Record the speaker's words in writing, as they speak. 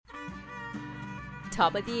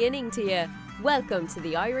Top of the inning to you. Welcome to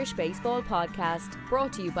the Irish Baseball Podcast,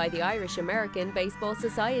 brought to you by the Irish American Baseball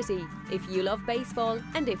Society. If you love baseball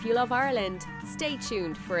and if you love Ireland, stay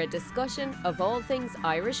tuned for a discussion of all things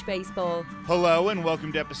Irish baseball. Hello and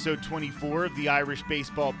welcome to episode 24 of the Irish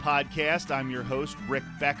Baseball Podcast. I'm your host, Rick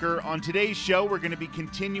Becker. On today's show, we're going to be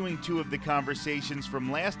continuing two of the conversations from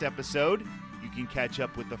last episode. You can catch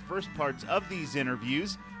up with the first parts of these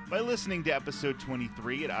interviews by listening to episode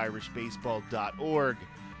 23 at irishbaseball.org.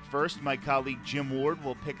 First, my colleague Jim Ward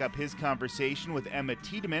will pick up his conversation with Emma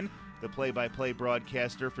Tiedemann, the play-by-play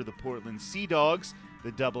broadcaster for the Portland Sea Dogs,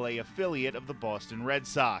 the Double-A affiliate of the Boston Red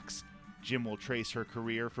Sox. Jim will trace her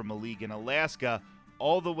career from a league in Alaska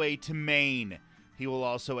all the way to Maine. He will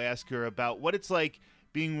also ask her about what it's like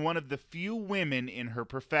being one of the few women in her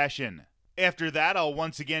profession. After that, I'll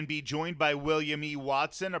once again be joined by William E.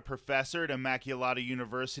 Watson, a professor at Immaculata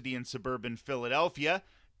University in suburban Philadelphia.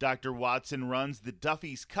 Dr. Watson runs the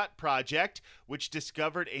Duffy's Cut Project, which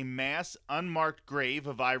discovered a mass unmarked grave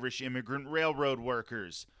of Irish immigrant railroad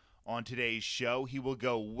workers. On today's show, he will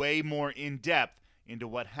go way more in-depth into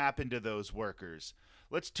what happened to those workers.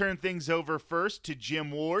 Let's turn things over first to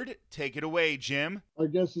Jim Ward. Take it away, Jim. Our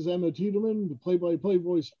guest is Emma Tiedemann, the play-by-play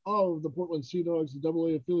voice of the Portland Sea Dogs, the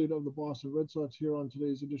Double-A affiliate of the Boston Red Sox, here on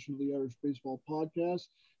today's edition of the Irish Baseball Podcast,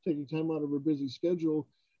 taking time out of her busy schedule.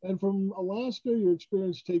 And from Alaska, your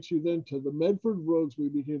experience takes you then to the Medford Rogues, where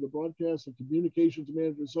you became the broadcast and communications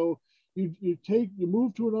manager. So you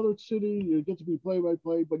move to another city, you get to be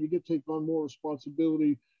play-by-play, but you get to take on more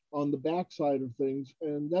responsibility on the backside of things.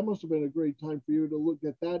 And that must have been a great time for you to look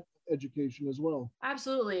at that education as well.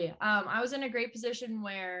 Absolutely. I was in a great position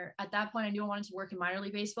where at that point I knew I wanted to work in minor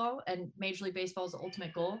league baseball, and Major League Baseball is the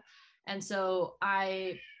ultimate goal. And so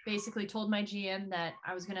I basically told my GM that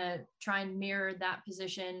I was going to try and mirror that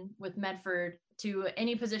position with Medford to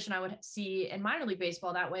any position I would see in minor league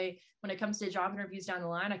baseball. That way, when it comes to job interviews down the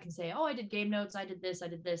line, I can say, oh, I did game notes, I did this,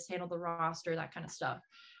 handled the roster, that kind of stuff.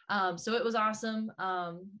 So it was awesome.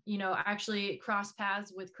 I actually crossed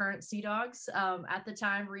paths with current Sea Dogs. At the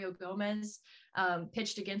time, Rio Gomez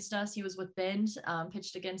pitched against us. He was with Bend,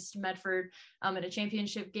 pitched against Medford in a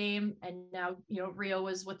championship game. And now, Rio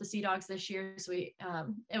was with the Sea Dogs this year. So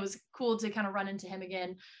it was cool to kind of run into him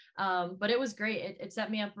again. But it was great. It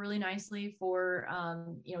set me up really nicely for,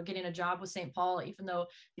 getting a job with St. Paul, even though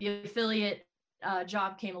the affiliate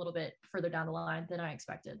job came a little bit further down the line than I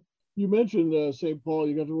expected. You mentioned St. Paul.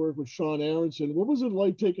 You got to work with Sean Aronson. What was it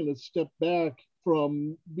like taking a step back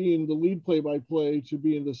from being the lead play-by-play to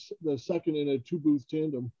being the second in a two-booth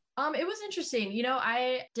tandem? It was interesting.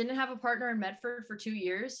 I didn't have a partner in Medford for 2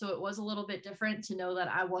 years, so it was a little bit different to know that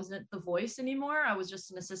I wasn't the voice anymore. I was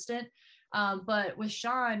just an assistant. But with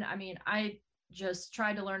Sean, I just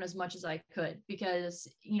tried to learn as much as I could because,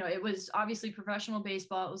 it was obviously professional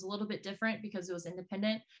baseball. It was a little bit different because it was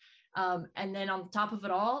independent. And then on top of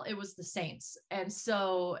it all, it was the Saints. And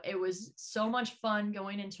so it was so much fun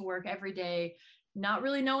going into work every day, not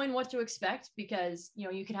really knowing what to expect because,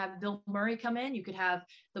 you could have Bill Murray come in, you could have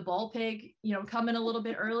the ball pig, come in a little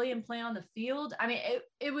bit early and play on the field.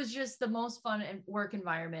 It was just the most fun work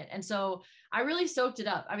environment. And so I really soaked it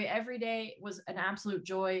up. Every day was an absolute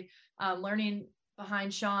joy, learning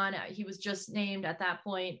behind Sean. He was just named at that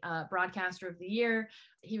point broadcaster of the year.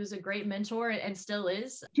 He was a great mentor and still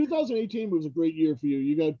is. 2018 was a great year for you.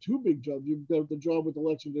 You got two big jobs. You got the job with the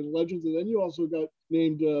Lexington Legends, and then you also got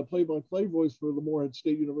named play-by-play voice for the Morehead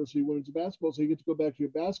State University women's basketball. So you get to go back to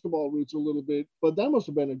your basketball roots a little bit. But that must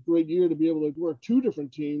have been a great year to be able to work two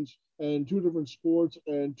different teams and two different sports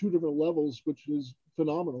and two different levels, which is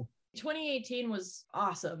phenomenal. 2018 was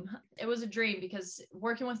awesome. It was a dream because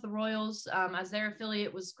working with the Royals as their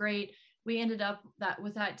affiliate was great. We ended up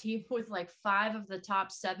with that team with like 5 of the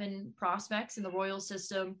top 7 prospects in the Royals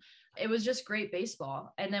system. It was just great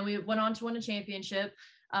baseball. And then we went on to win a championship.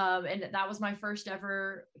 And that was my first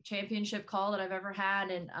ever championship call that I've ever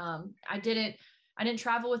had. And I didn't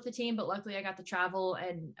travel with the team, but luckily I got to travel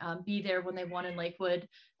and be there when they won in Lakewood.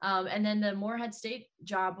 And then the Morehead State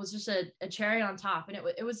job was just a cherry on top. And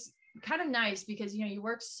it was kind of nice because, you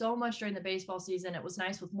work so much during the baseball season. It was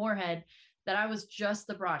nice with Morehead that I was just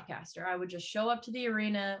the broadcaster. I would just show up to the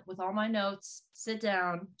arena with all my notes, sit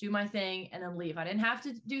down, do my thing, and then leave. I didn't have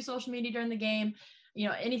to do social media during the game,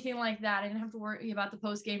 anything like that. I didn't have to worry about the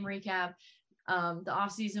post-game recap. the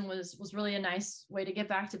off season was really a nice way to get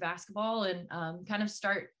back to basketball and kind of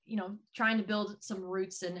start, trying to build some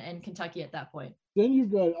roots in Kentucky at that point. Then you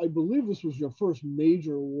got, I believe this was your first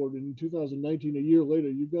major award in 2019. A year later,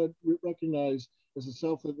 you got recognized as the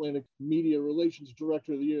South Atlantic Media Relations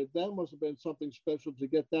Director of the Year. That must have been something special to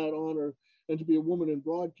get that honor, and to be a woman in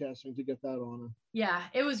broadcasting to get that honor. Yeah,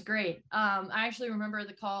 it was great. I actually remember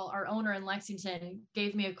the call. Our owner in Lexington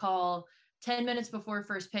gave me a call 10 minutes before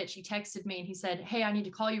first pitch. He texted me and he said, "Hey, I need to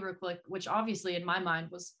call you real quick," which obviously in my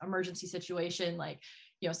mind was emergency situation. Like,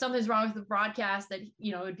 something's wrong with the broadcast that,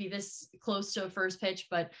 it would be this close to a first pitch,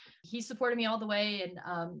 but he supported me all the way. And,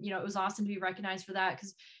 it was awesome to be recognized for that.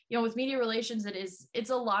 Cause, with media relations, it's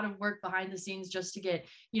a lot of work behind the scenes just to get,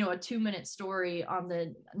 a 2-minute story on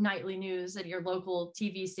the nightly news at your local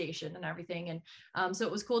TV station and everything. And so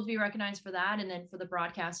it was cool to be recognized for that. And then for the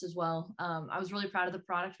broadcast as well. I was really proud of the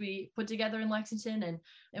product we put together in Lexington, and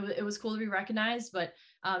it was cool to be recognized, but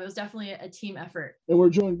it was definitely a team effort. And we're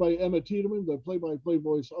joined by Emma Tiedemann, the play-by-play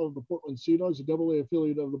voice of the Portland Sea Dogs, a AA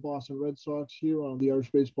affiliate of the Boston Red Sox, here on the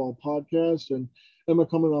Irish Baseball Podcast. And Emma,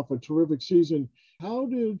 coming off a terrific season, how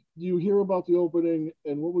did you hear about the opening,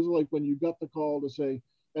 and what was it like when you got the call to say,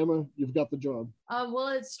 Emma, you've got the job? Well,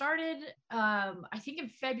 it started, I think in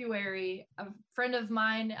February. A friend of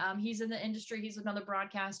mine, he's in the industry, he's another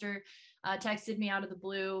broadcaster, texted me out of the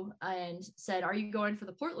blue and said, "Are you going for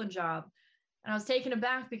the Portland job?" And I was taken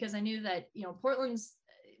aback because I knew that, Portland's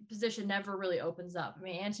position never really opens up. I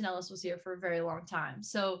mean, Anton Ellis was here for a very long time.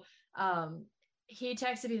 So he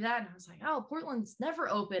texted me that, and I was like, "Oh, Portland's never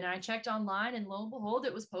open." And I checked online, and lo and behold,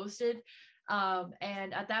 it was posted.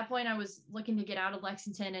 And at that point, I was looking to get out of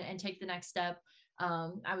Lexington and take the next step.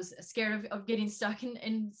 I was scared of getting stuck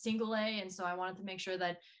in single A. And so I wanted to make sure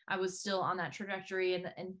that I was still on that trajectory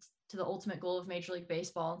and to the ultimate goal of Major League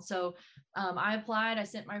Baseball. So I applied, I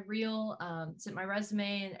sent my reel, sent my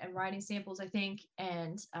resume and writing samples, I think,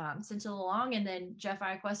 and sent it along. And then Jeff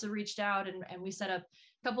Iaquesa reached out and we set up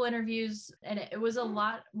a couple interviews, and it was a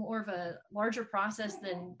lot more of a larger process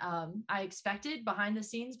than I expected behind the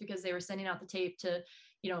scenes, because they were sending out the tape to,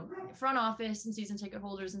 front office and season ticket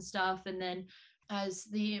holders and stuff. And then as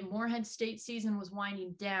the Morehead State season was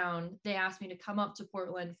winding down, they asked me to come up to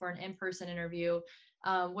Portland for an in-person interview,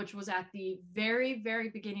 which was at the very, very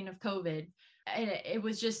beginning of COVID. And it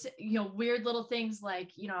was just, weird little things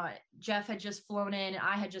like, Jeff had just flown in,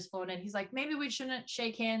 I had just flown in. He's like, "Maybe we shouldn't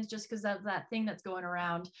shake hands just because of that thing that's going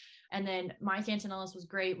around." And then Mike Anton Ellis was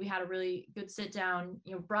great. We had a really good sit down,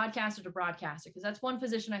 broadcaster to broadcaster, because that's one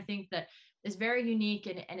position I think that is very unique.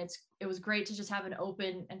 And it was great to just have an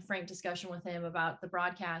open and frank discussion with him about the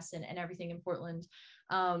broadcast and everything in Portland.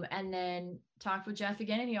 And then talked with Jeff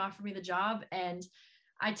again, and he offered me the job. And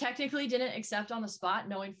I technically didn't accept on the spot,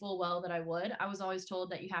 knowing full well that I would. I was always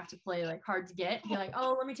told that you have to play like hard to get, be like,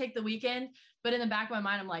 "Oh, let me take the weekend." But in the back of my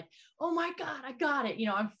mind, I'm like, "Oh my God, I got it."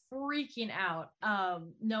 I'm freaking out,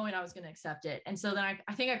 knowing I was going to accept it. And so then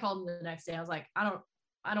I think I called him the next day. I was like, I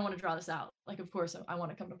don't want to draw this out. Like, of course I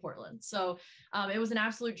want to come to Portland. So it was an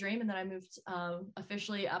absolute dream. And then I moved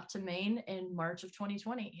officially up to Maine in March of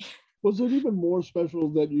 2020. Was it even more special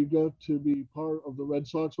that you got to be part of the Red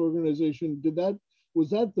Sox organization? Was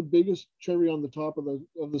that the biggest cherry on the top of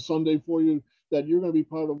the sundae for you, that you're going to be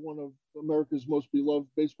part of one of America's most beloved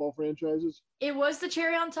baseball franchises? It was the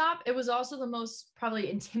cherry on top. It was also the most probably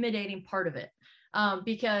intimidating part of it,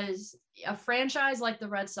 because a franchise like the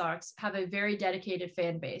Red Sox have a very dedicated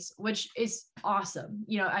fan base, which is awesome.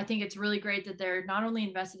 I think it's really great that they're not only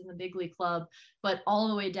invested in the big league club, but all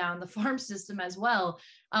the way down the farm system as well.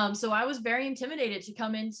 So I was very intimidated to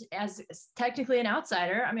come in as technically an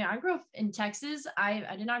outsider. I mean, I grew up in Texas. I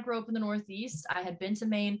did not grow up in the Northeast. I had been to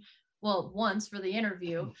Maine, well, once for the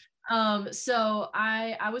interview. So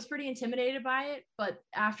I was pretty intimidated by it, but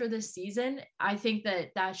after this season, I think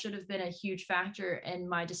that should have been a huge factor in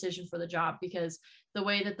my decision for the job, because the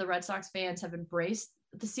way that the Red Sox fans have embraced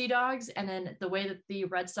the Sea Dogs, and then the way that the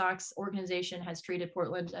Red Sox organization has treated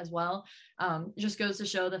Portland as well, just goes to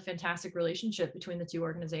show the fantastic relationship between the two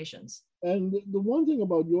organizations. And the one thing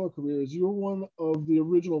about your career is you're one of the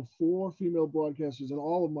original 4 female broadcasters in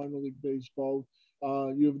all of minor league baseball.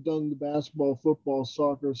 You've done the basketball, football,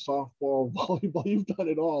 soccer, softball, volleyball. You've done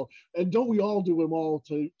it all. And don't we all do them all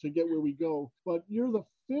to get where we go? But you're the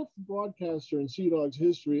 5th broadcaster in Sea Dogs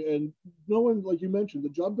history. And knowing, like you mentioned, the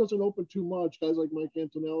job doesn't open too much. Guys like Mike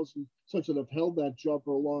Anton Ellis and such that have held that job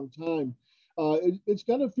for a long time. It's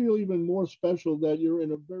got to feel even more special that you're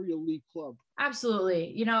in a very elite club.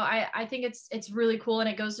 Absolutely. I think it's really cool. And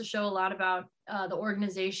it goes to show a lot about the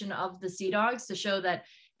organization of the Sea Dogs, to show that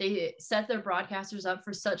they set their broadcasters up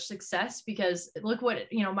for such success, because look what,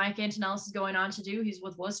 Mike Antonellis is going on to do. He's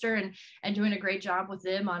with Worcester and doing a great job with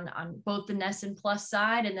them on both the NESN Plus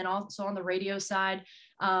side and then also on the radio side.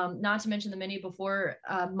 Not to mention the many before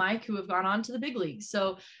Mike who have gone on to the big leagues.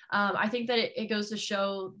 So I think that it goes to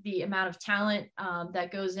show the amount of talent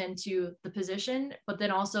that goes into the position, but then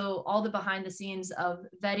also all the behind the scenes of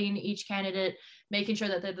vetting each candidate, making sure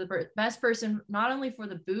that they're the best person, not only for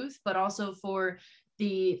the booth, but also for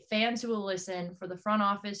the fans who will listen, for the front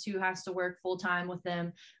office who has to work full time with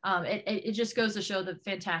them. It just goes to show the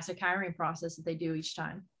fantastic hiring process that they do each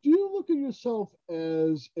time. Do you look at yourself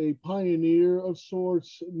as a pioneer of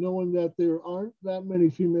sorts, knowing that there aren't that many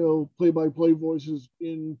female play-by-play voices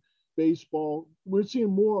in baseball? We're seeing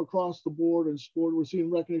more across the board in sport. We're seeing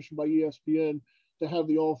recognition by ESPN to have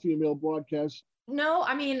the all-female broadcast. No,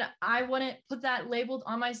 I mean, I wouldn't put that labeled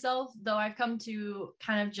on myself, though I've come to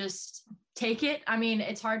kind of just take it. I mean,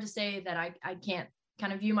 it's hard to say that I can't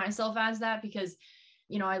kind of view myself as that, because,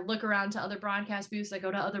 I look around to other broadcast booths, I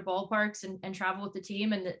go to other ballparks and travel with the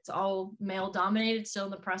team, and it's all male dominated still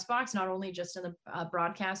in the press box, not only just in the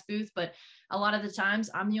broadcast booth, but a lot of the times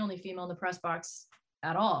I'm the only female in the press box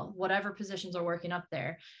at all, whatever positions are working up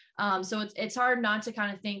there. So it's hard not to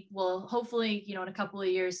kind of think, well, hopefully, in a couple of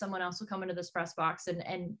years, someone else will come into this press box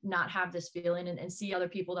and not have this feeling and see other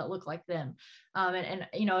people that look like them. And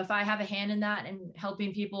if I have a hand in that and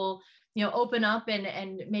helping people, open up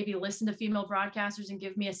and maybe listen to female broadcasters and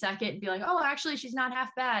give me a second and be like, oh, actually, she's not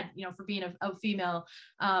half bad, for being a female,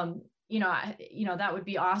 that would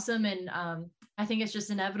be awesome. And I think it's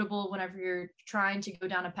just inevitable whenever you're trying to go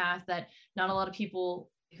down a path that not a lot of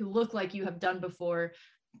people who look like you have done before.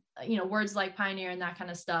 Words like pioneer and that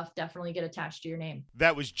kind of stuff definitely get attached to your name.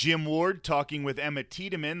 That was Jim Ward talking with Emma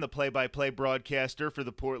Tiedemann, the play-by-play broadcaster for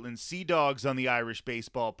the Portland Sea Dogs on the Irish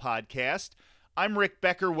Baseball Podcast. I'm Rick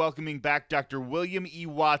Becker, welcoming back Dr. William E.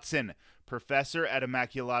 Watson, professor at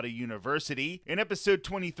Immaculata University. In episode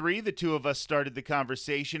 23, the two of us started the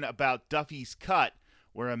conversation about Duffy's Cut,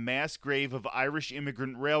 where a mass grave of Irish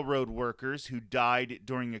immigrant railroad workers who died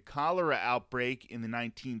during a cholera outbreak in the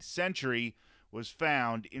 19th century was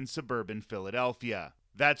found in suburban Philadelphia.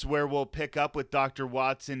 That's where we'll pick up with Dr.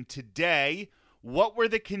 Watson today. What were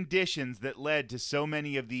the conditions that led to so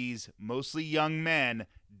many of these mostly young men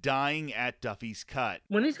dying at Duffy's Cut?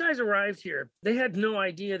 When these guys arrived here, they had no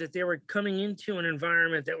idea that they were coming into an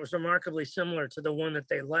environment that was remarkably similar to the one that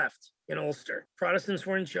they left in Ulster. Protestants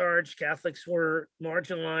were in charge, Catholics were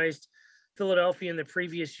marginalized. Philadelphia in the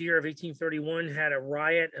previous year of 1831 had a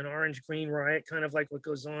riot, an orange-green riot, kind of like what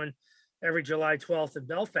goes on every July 12th in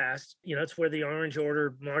Belfast. It's where the Orange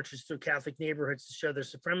Order marches through Catholic neighborhoods to show their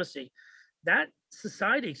supremacy. That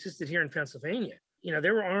society existed here in Pennsylvania.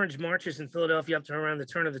 There were orange marches in Philadelphia up to around the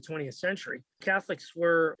turn of the 20th century. Catholics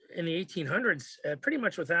were, in the 1800s, pretty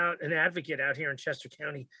much without an advocate out here in Chester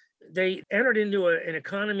County. They entered into an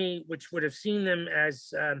economy which would have seen them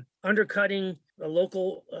as undercutting the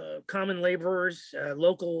local common laborers,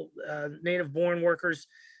 local native-born workers,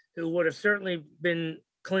 who would have certainly been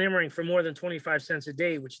clamoring for more than 25 cents a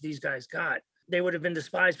day, which these guys got. They would have been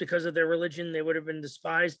despised because of their religion. They would have been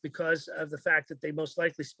despised because of the fact that they most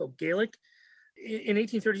likely spoke Gaelic. In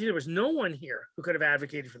 1832, there was no one here who could have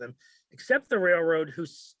advocated for them, except the railroad, who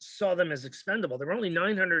saw them as expendable. There were only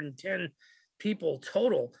 910 people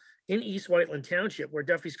total in East Whiteland Township, where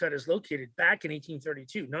Duffy's Cut is located, back in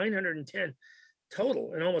 1832. 910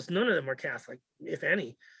 total, and almost none of them were Catholic, if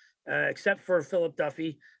any, except for Philip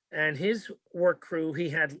Duffy and his work crew. He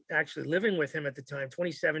had actually living with him at the time,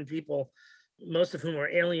 27 people, most of whom are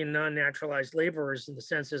alien, non-naturalized laborers in the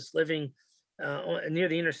census, living near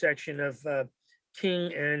the intersection of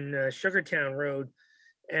King and Sugartown Road.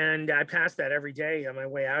 And I pass that every day on my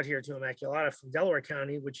way out here to Immaculata from Delaware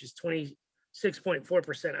County, which is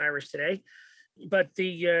 26.4% Irish today. But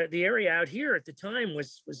the area out here at the time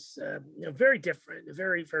was very different,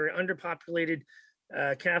 very, very underpopulated.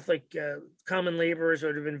 Catholic common laborers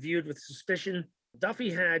would have been viewed with suspicion.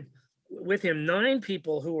 Duffy had with him 9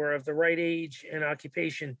 people who were of the right age and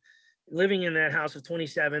occupation living in that house of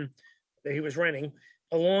 27 that he was renting,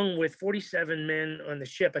 along with 47 men on the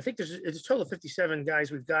ship. I think it's a total of 57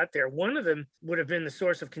 guys we've got there. One of them would have been the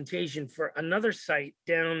source of contagion for another site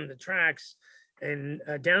down the tracks in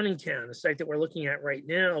Downingtown, a site that we're looking at right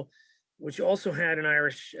now, which also had an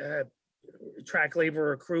Irish track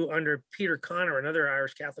laborer crew under Peter Connor, another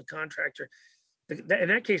Irish Catholic contractor. In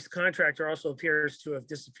that case, the contractor also appears to have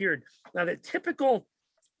disappeared. Now, the typical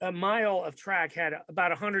mile of track had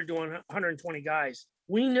about 100 to 120 guys.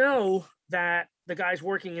 We know that the guys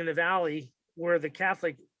working in the valley were the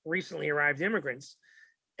Catholic recently arrived immigrants.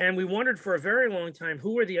 And we wondered for a very long time,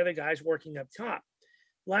 who were the other guys working up top?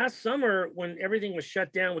 Last summer, when everything was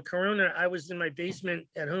shut down with Corona, I was in my basement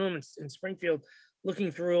at home in Springfield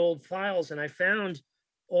looking through old files, and I found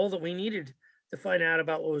all that we needed to find out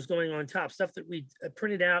about what was going on top, stuff that we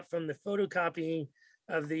printed out from the photocopying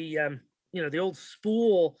of the the old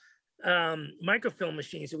spool microfilm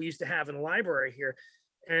machines that we used to have in the library here.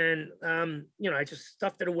 And I just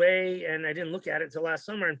stuffed it away and I didn't look at it until last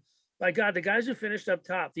summer. And by God, the guys who finished up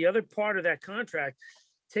top, the other part of that contract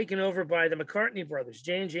taken over by the McCartney brothers,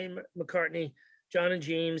 J&J McCartney, John and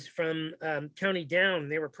James from County Down,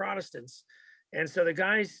 they were Protestants. And so the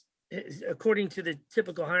guys, according to the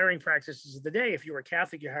typical hiring practices of the day, if you were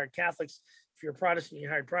Catholic, you hired Catholics. If you're a Protestant, you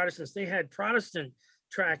hired Protestants. They had Protestant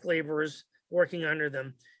track laborers working under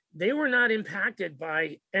them. They were not impacted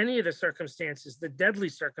by any of the circumstances, the deadly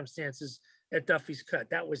circumstances at Duffy's Cut.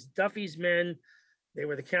 That was Duffy's men. They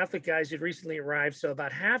were the Catholic guys who'd recently arrived. So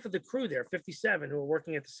about half of the crew there, 57 who were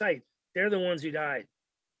working at the site, they're the ones who died.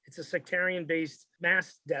 It's a sectarian-based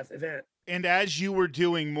mass death event. And as you were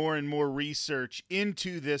doing more and more research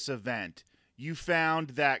into this event, you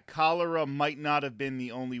found that cholera might not have been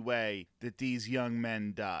the only way that these young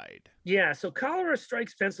men died. Yeah, so cholera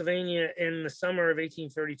strikes Pennsylvania in the summer of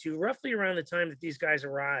 1832, roughly around the time that these guys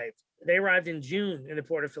arrived. They arrived in June in the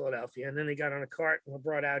port of Philadelphia, and then they got on a cart and were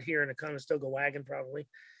brought out here in a Conestoga wagon, probably.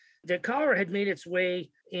 The cholera had made its way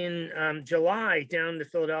in July down to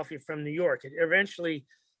Philadelphia from New York. It eventually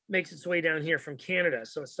makes its way down here from Canada.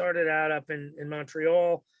 So it started out up in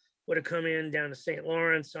Montreal, would have come in down to St.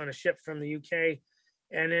 Lawrence on a ship from the UK,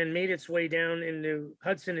 and then made its way down into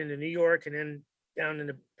Hudson, into New York, and then down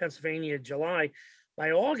into Pennsylvania in July.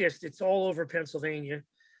 By August, it's all over Pennsylvania.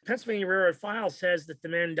 Pennsylvania Railroad file says that the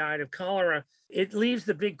men died of cholera. It leaves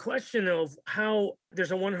the big question of how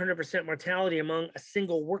there's a 100% mortality among a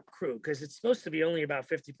single work crew, because it's supposed to be only about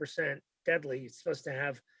 50% deadly. It's supposed to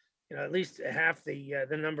have at least half the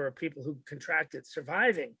number of people who contract it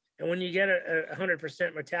surviving. And when you get a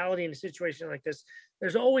 100% mortality in a situation like this,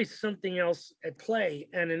 there's always something else at play.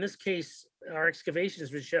 And in this case, our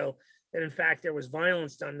excavations would show that, in fact, there was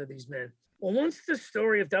violence done to these men. Well, once the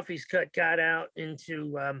story of Duffy's Cut got out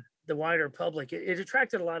into the wider public, it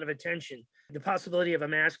attracted a lot of attention. The possibility of a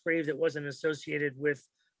mass grave that wasn't associated with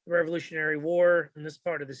the Revolutionary War in this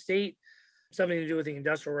part of the state, something to do with the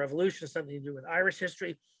Industrial Revolution, something to do with Irish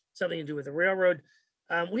history, something to do with the railroad.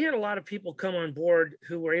 We had a lot of people come on board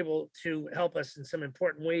who were able to help us in some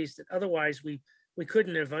important ways that otherwise we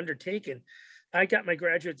couldn't have undertaken. I got my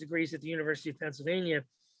graduate degrees at the University of Pennsylvania,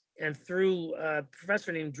 and through a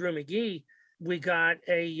professor named Drew McGee, we got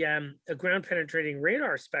a ground penetrating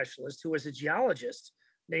radar specialist who was a geologist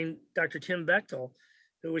named Dr. Tim Bechtel,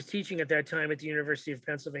 who was teaching at that time at the University of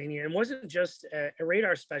Pennsylvania, and wasn't just a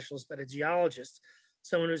radar specialist, but a geologist,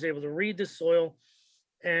 someone who was able to read the soil.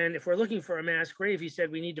 And if we're looking for a mass grave, he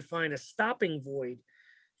said we need to find a stopping void.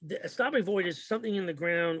 A stopping void is something in the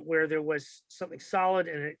ground where there was something solid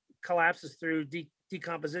and it collapses through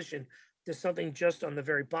decomposition to something just on the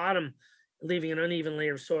very bottom, leaving an uneven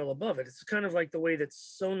layer of soil above it. It's kind of like the way that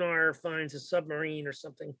sonar finds a submarine or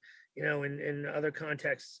something, in other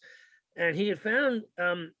contexts. And he had found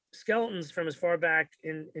skeletons from as far back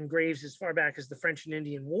in graves as far back as the French and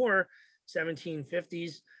Indian War,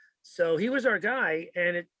 1750s. So he was our guy,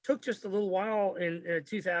 and it took just a little while in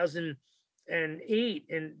 2008,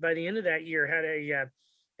 and by the end of that year, had an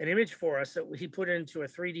image for us that he put into a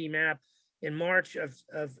 3D map in March of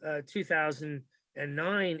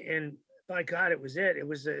 2009, and by God, it was it. It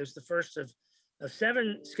was the first of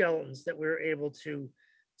 7 skeletons that we were able to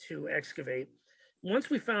excavate.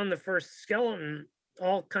 Once we found the first skeleton,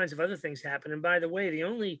 all kinds of other things happened. And by the way, the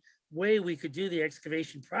only way we could do the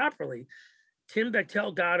excavation properly, Tim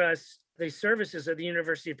Bechtel got us the services of the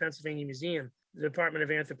University of Pennsylvania Museum, the Department of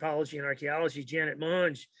Anthropology and Archaeology. Janet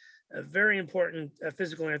Monge, a very important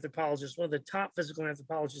physical anthropologist, one of the top physical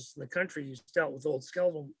anthropologists in the country who's dealt with old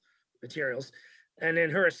skeletal materials. And then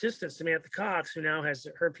her assistant, Samantha Cox, who now has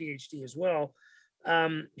her PhD as well,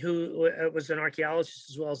 who was an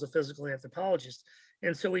archaeologist as well as a physical anthropologist.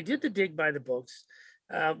 And so we did the dig by the books.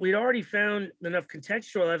 We'd already found enough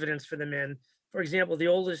contextual evidence for the men. For example, the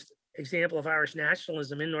oldest example of Irish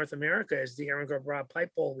nationalism in North America is the Erin Go Bragh pipe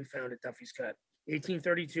bowl we found at Duffy's Cut.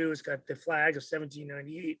 1832, it's got the flag of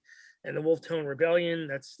 1798 and the Wolf Tone Rebellion,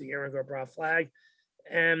 that's the Erin Go Bragh flag,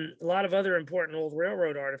 and a lot of other important old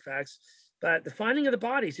railroad artifacts. But the finding of the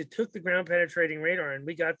bodies, it took the ground penetrating radar, and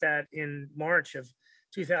we got that in March of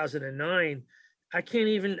 2009.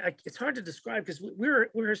 It's hard to describe because we're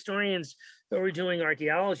historians who are doing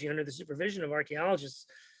archaeology under the supervision of archaeologists.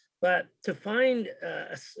 But to find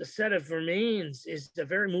a set of remains is a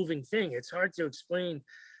very moving thing. It's hard to explain.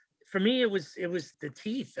 For me, it was the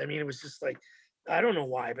teeth. I mean, it was just like, I don't know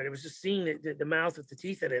why, but it was just seeing the mouth with the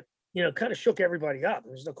teeth in it, kind of shook everybody up.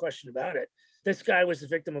 There's no question about it. This guy was a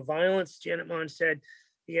victim of violence. Janet Mon said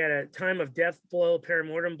he had a time of death blow,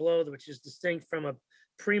 perimortem blow, which is distinct from a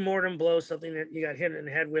premortem blow, something that you got hit in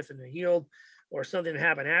the head with and it healed, or something that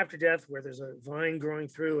happened after death where there's a vine growing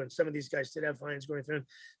through, and some of these guys did have vines growing through.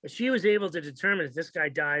 But she was able to determine that this guy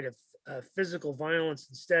died of physical violence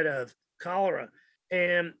instead of cholera.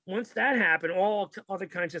 And once that happened, all other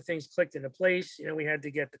kinds of things clicked into place. We had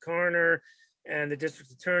to get the coroner and the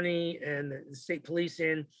district attorney and the state police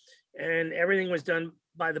in, and everything was done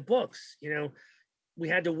by the books. We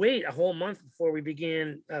had to wait a whole month before we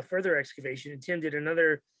began further excavation. And Tim did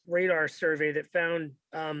another radar survey that found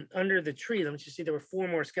under the tree, let me just see, there were 4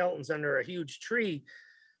 more skeletons under a huge tree,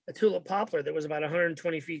 a tulip poplar that was about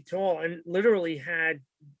 120 feet tall and literally had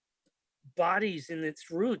bodies in its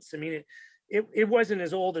roots. I mean, it wasn't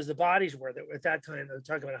as old as the bodies were. That at that time, they were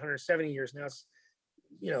talking about 170 years. Now it's,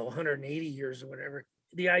 180 years or whatever.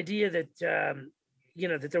 The idea that,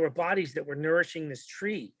 that there were bodies that were nourishing this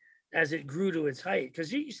tree as it grew to its height,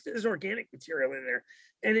 because there's organic material in there.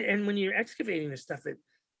 And when you're excavating this stuff,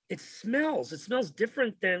 it smells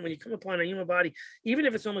different than when you come upon a human body. Even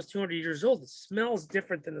if it's almost 200 years old, it smells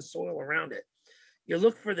different than the soil around it. You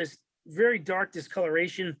look for this very dark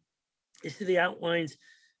discoloration. You see the outlines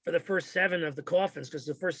for the first 7 of the coffins, because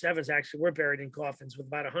the first 7 actually were buried in coffins with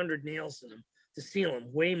about 100 nails in them to seal them,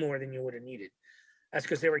 way more than you would have needed. That's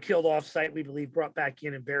because they were killed off-site, we believe, brought back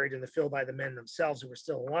in and buried in the fill by the men themselves who were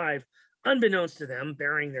still alive, unbeknownst to them,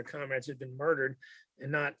 burying their comrades who had been murdered and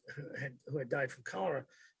not who had died from cholera.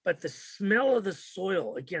 But the smell of the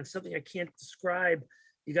soil, again, something I can't describe.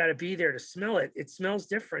 You got to be there to smell it. It smells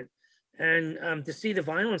different. And to see the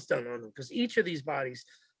violence done on them, because each of these bodies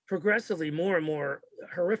progressively more and more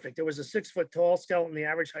horrific. There was a 6-foot-tall skeleton. The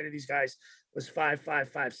average height of these guys was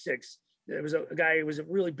 5'5", 5'6". There was a guy who was a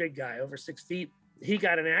really big guy, over 6 feet. He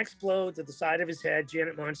got an axe blow to the side of his head.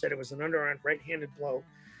 Janet Mon said it was an underarm right-handed blow.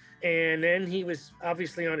 And then he was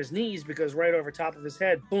obviously on his knees because right over top of his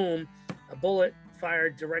head, boom, a bullet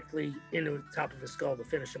fired directly into the top of his skull to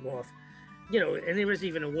finish him off. And there was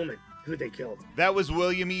even a woman who they killed. That was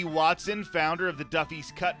William E. Watson, founder of the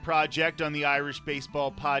Duffy's Cut Project on the Irish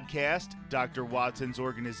Baseball Podcast. Dr. Watson's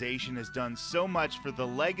organization has done so much for the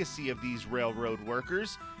legacy of these railroad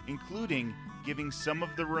workers, including giving some of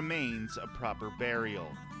the remains a proper burial.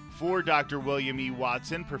 For Dr. William E.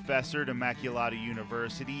 Watson, professor at Immaculata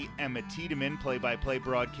University, Emma Tiedemann, play-by-play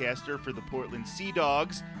broadcaster for the Portland Sea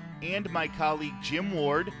Dogs, and my colleague Jim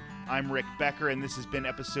Ward, I'm Rick Becker, and this has been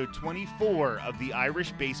episode 24 of the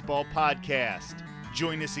Irish Baseball Podcast.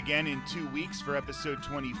 Join us again in 2 weeks for episode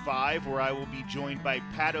 25, where I will be joined by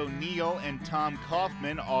Pat O'Neill and Tom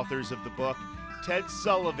Kaufman, authors of the book Ted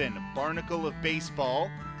Sullivan, Barnacle of Baseball,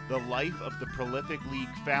 the life of the prolific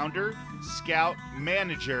league founder, scout,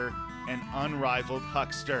 manager, and unrivaled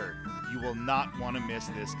huckster. You will not want to miss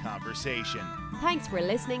this conversation. Thanks for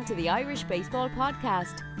listening to the Irish Baseball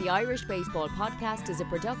Podcast. The Irish Baseball Podcast is a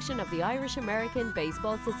production of the Irish American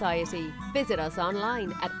Baseball Society. Visit us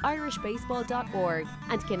online at irishbaseball.org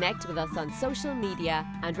and connect with us on social media.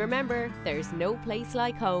 And remember, there's no place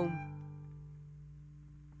like home.